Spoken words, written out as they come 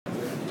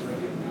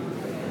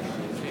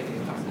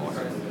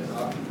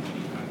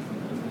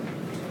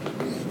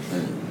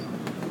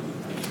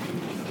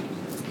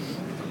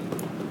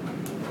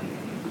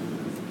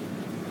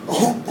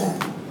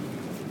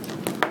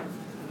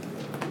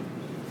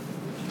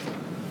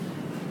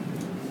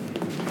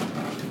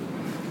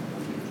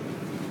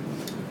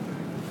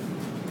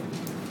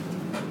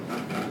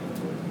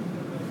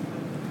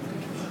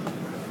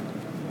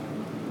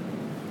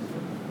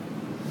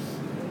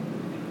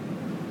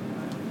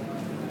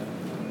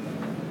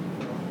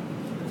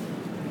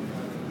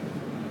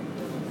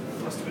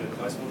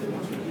close one to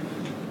watch.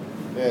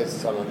 Yeah, it's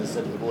something I just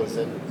said to the boys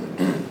then.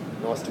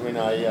 Nice to win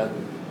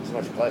it's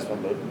not a close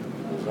one, but it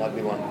was an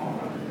ugly one.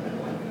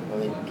 I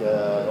think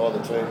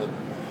either team that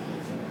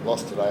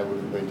lost today would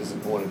have been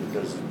disappointed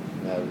because it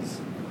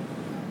was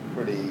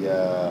pretty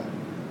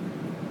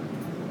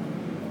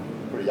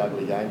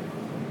ugly game.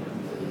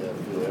 A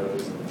few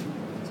errors,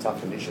 tough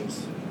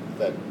conditions.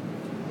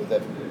 With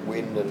that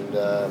wind and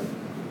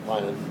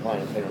playing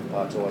at Penrith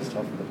Park's always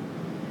tough, but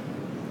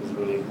it was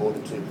really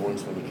important 2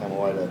 points when you come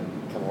away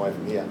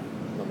from here.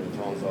 Not many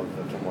times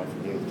I've come away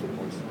from here with 2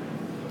 points.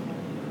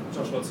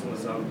 Josh Watson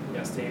was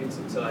outstanding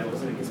today,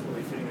 wasn't he? Against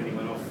probably fitting when he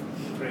went off,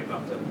 cramp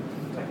up to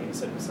take an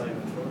intercept and save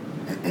and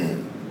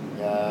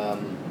try.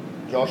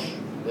 Josh,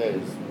 yeah,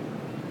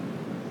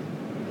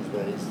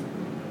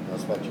 I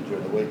spoke to you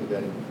during the week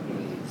about him.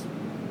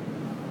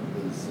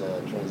 His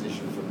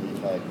transition from the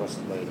UK across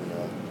has been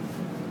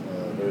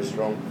very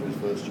strong for his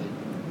first year.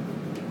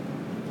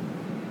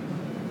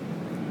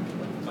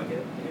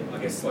 I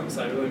guess, like you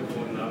say, really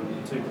important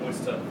 2 points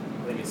to, I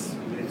think it's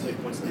within 2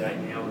 points to the 8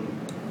 now, and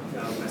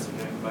massive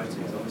game for both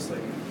teams, obviously,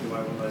 you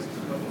away one of those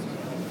problems.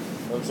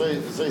 Well,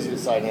 it's easy to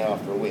say now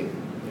after a win,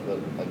 but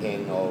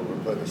again, I'll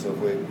repeat myself,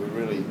 we're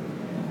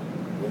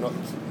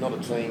not a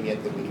team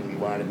yet that we can be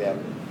worrying about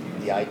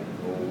the 8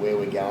 or where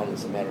we're going.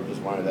 It's a matter of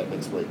just worrying about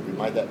next week. We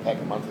made that pack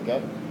a month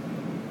ago.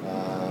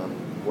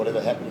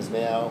 Whatever happens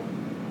now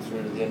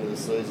through to the end of the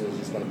season is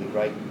just going to be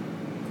great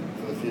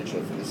for the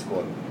future for this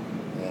squad.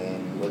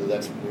 And whether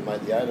that's we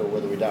make the 8 or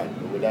whether we don't,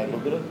 but we don't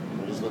look at it.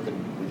 We just look at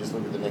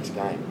the next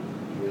game.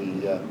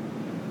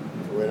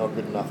 We're not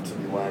good enough to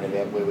be worrying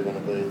about where we're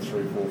going to be in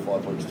 3, 4,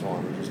 5 weeks'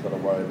 time. We've just got to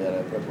worry about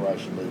our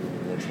preparation moving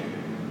into the next one.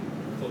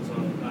 Thoughts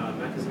on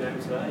Macca's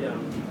game today?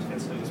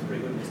 Defensively was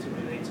pretty good. Just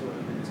didn't need to.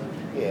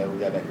 Yeah,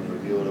 we'll go back and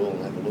review it all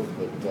and have a look.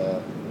 But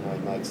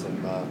he made some,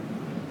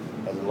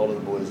 as a lot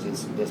of the boys did,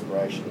 some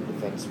desperation in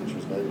defence, which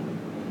was needed.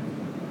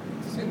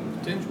 Do you think the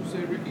potential's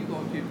there, Ricky?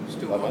 Like you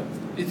still, do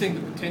you think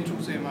the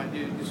potential's there, mate?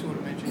 You sort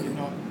of mentioned you're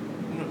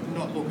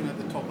not looking at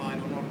the top 8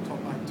 or not a top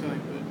 8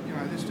 team,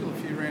 but there's still a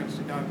few rounds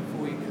to go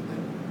before you get there.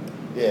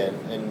 Yeah,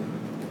 and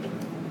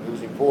it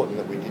was important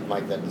that we did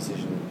make that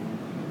decision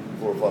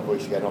 4 or 5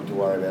 weeks ago, not to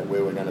worry about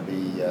where we're going to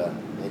be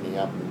ending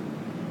up.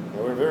 And,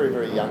 we're a very,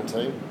 very young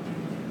team,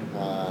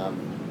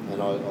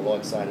 and I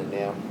like saying it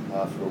now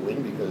after a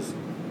win because a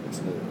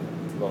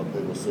lot of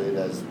people see it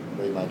as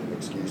me making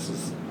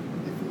excuses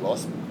if we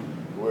lost.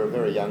 We're a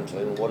very young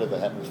team, and whatever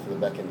happens for the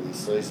back end of this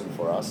season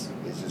for us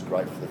is just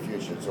great for the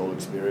future. It's all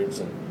experience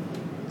and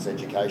it's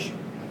education.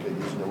 I keep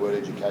using the word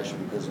education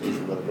because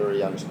we've got a very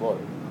young squad.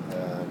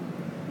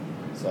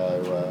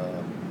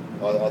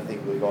 I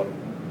think we've got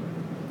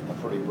a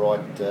pretty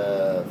bright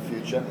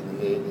future in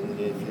the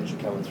near future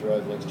coming through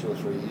over the next 2 or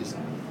 3 years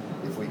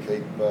if we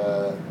keep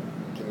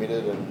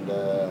committed and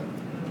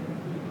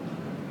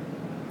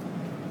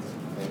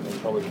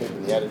probably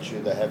keeping the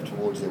attitude they have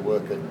towards their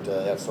work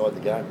outside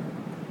the game.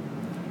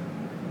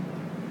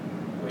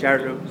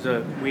 Jarrod, it was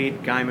a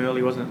weird game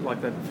early, wasn't it?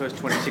 Like the first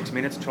 26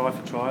 minutes, try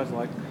for tries,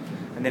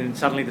 and then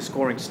suddenly the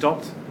scoring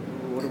stopped.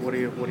 What are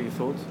your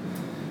thoughts?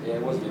 Yeah,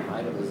 it was good,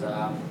 mate. It was.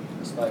 I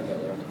spoke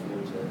out there on the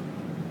field to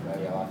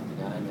radio after the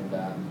game, and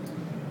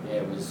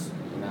it was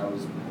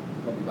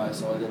probably both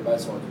sides.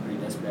 Both sides were pretty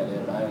desperate out there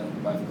today. I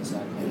think both in the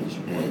same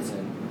competition points,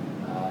 and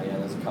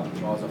there's a couple of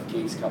tries off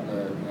kicks, a couple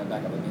of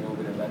back up the middle, a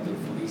bit of active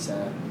footy.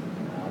 So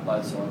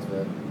both sides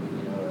were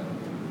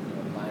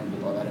playing a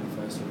bit like that in the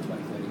first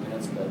 20-30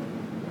 minutes, but.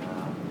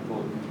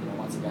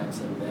 Once the game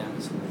settled down,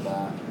 we sort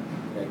of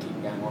keep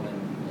going on and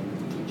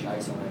keep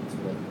chase on it and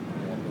sort of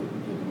build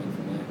the win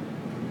from there.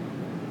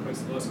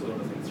 Croker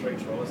scored, I think, 3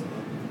 tries in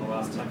the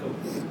last tackle.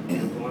 The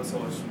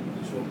blindside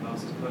short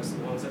passes close to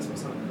the lines. That's what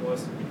some of the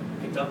guys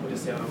picked up. We're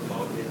just out on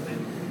field there and then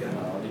go.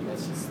 I think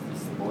that's just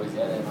the boys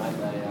out there, mate.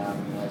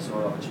 They saw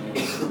an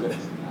opportunity to do it.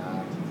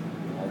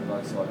 The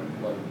blokes like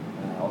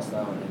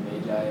Osto and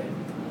BJ and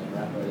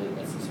Rapper,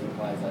 that's the sort of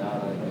players they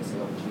are. They see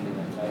opportunity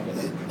and they take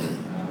it.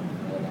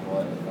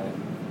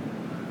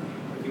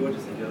 What do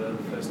you think of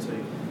the first 2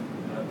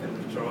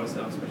 Penrith tries,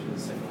 especially the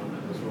second one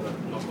that was all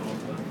knocked on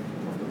off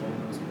the ball?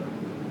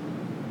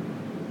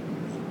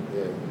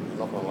 Yeah, it was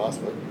knocked on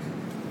last week.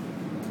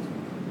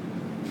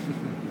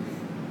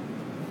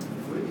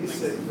 When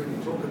you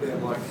talk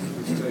about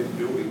this team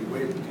building,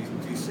 where do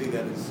you see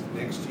that as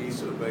next year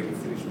sort of being a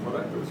finished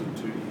product, or is it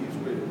 2 years?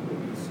 Where do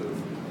you sort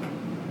of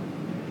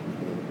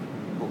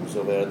put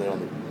myself out there on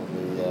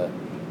the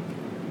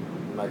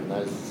making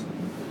those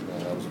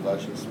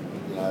observations?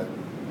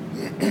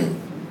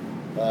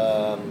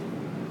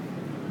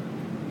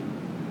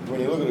 When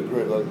you look at a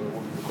group, the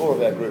core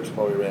of our group is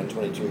probably around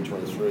 22,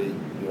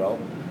 23-year-old,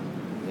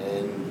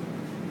 and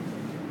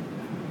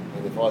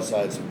if I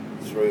say it's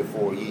 3 or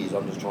 4 years,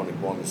 I'm just trying to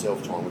buy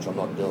myself time, which I'm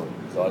not doing,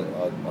 so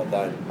I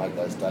don't make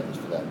those statements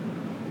for that.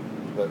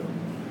 But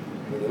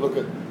when you look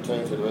at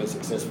teams that have been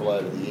successful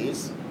over the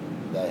years,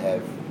 they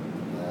have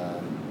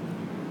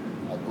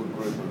a good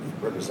group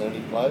of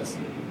representative players.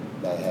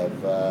 They have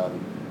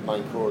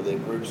main core of their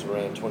groups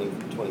around 20,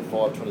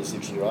 25,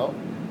 26-year-old,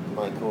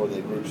 main core of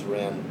their group's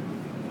around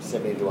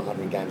 70 to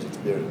 100 games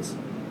experience.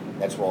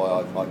 That's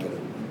why I can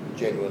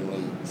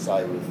genuinely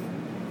say with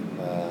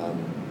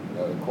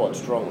quite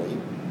strongly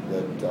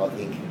that I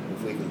think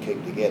if we can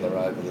keep together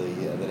over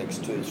the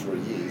next 2 to 3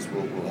 years,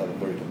 we'll have a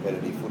very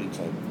competitive footy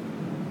team.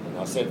 And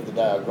I said the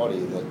day I got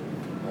here that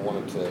I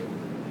wanted to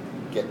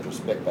get the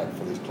respect back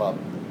for this club,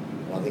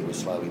 and I think we're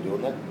slowly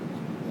doing that.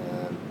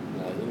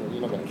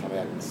 You're not going to come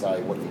out and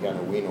say what you're going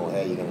to win or how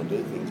you're going to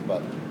do things,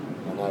 but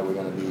I know we're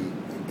going to be,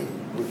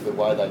 with the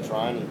way they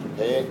train and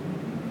prepare,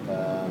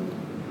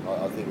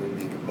 I think we'll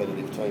be a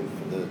competitive team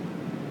for the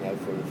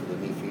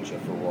near future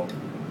for a while.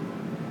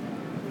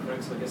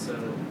 Correct. So I guess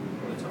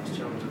one of the toughest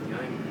challenges of the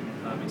game,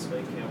 in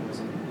speaking,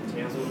 was in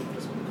Townsville,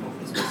 just what the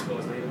confidence these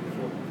guys needed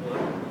before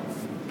that.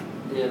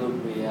 Yeah, look,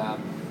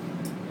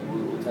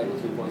 we'll take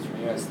the 2 points from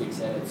here. As Stick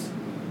said, it's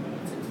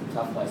a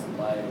tough place to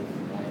play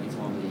any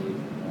time of the year.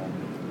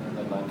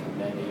 Let alone coming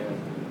down here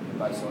and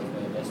both sides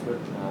being desperate.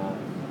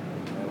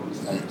 We'll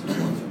just take the 2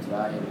 points from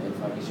today and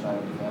focus straight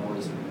on the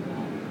Cowboys.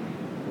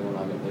 We all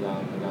know that they're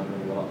going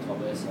really well up top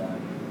there, so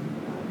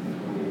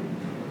we'll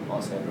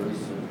ice our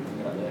bruises and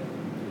get up there.